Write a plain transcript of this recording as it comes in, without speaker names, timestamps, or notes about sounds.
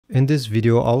In this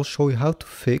video, I'll show you how to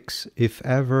fix if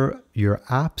ever your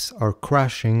apps are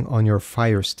crashing on your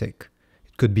Fire Stick.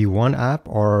 It could be one app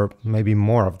or maybe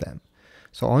more of them.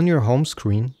 So on your home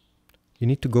screen, you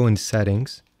need to go in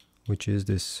Settings, which is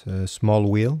this small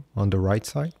wheel on the right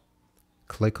side.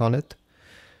 Click on it.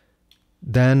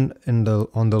 Then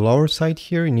on the lower side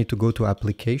here, you need to go to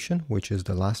Application, which is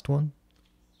the last one.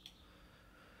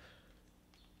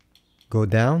 Go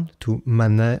down to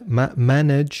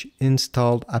Manage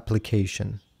Installed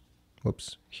Application.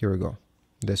 Whoops, here we go,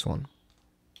 this one.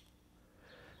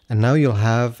 And now you'll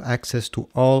have access to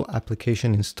all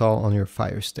application installed on your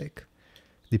Fire Stick.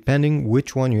 Depending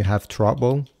which one you have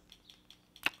trouble,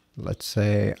 let's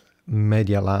say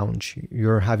Media Lounge,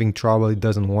 you're having trouble, it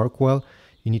doesn't work well,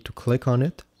 you need to click on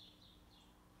it.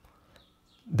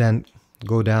 Then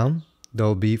go down,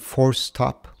 there'll be Force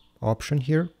Stop option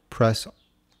here, press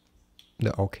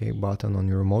the OK button on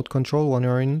your remote control when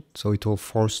you're in it, so it will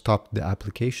force stop the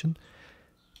application.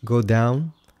 Go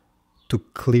down to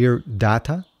clear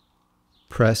data,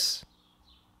 press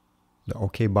the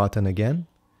OK button again.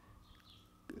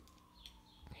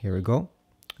 Here we go,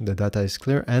 the data is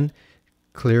clear, and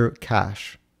clear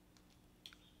cache.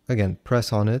 Again,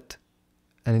 press on it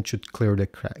and it should clear the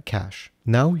cache.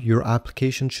 Now your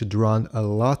application should run a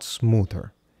lot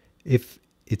smoother. If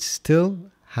it still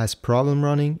has problem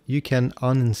running, you can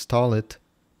uninstall it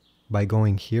by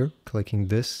going here, clicking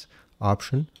this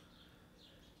option,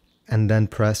 and then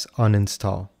press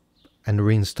uninstall and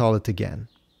reinstall it again.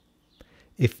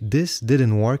 If this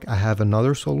didn't work, I have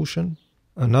another solution.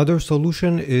 Another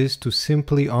solution is to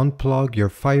simply unplug your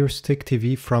Fire Stick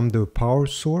TV from the power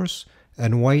source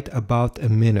and wait about a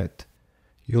minute.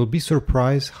 You'll be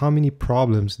surprised how many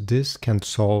problems this can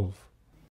solve.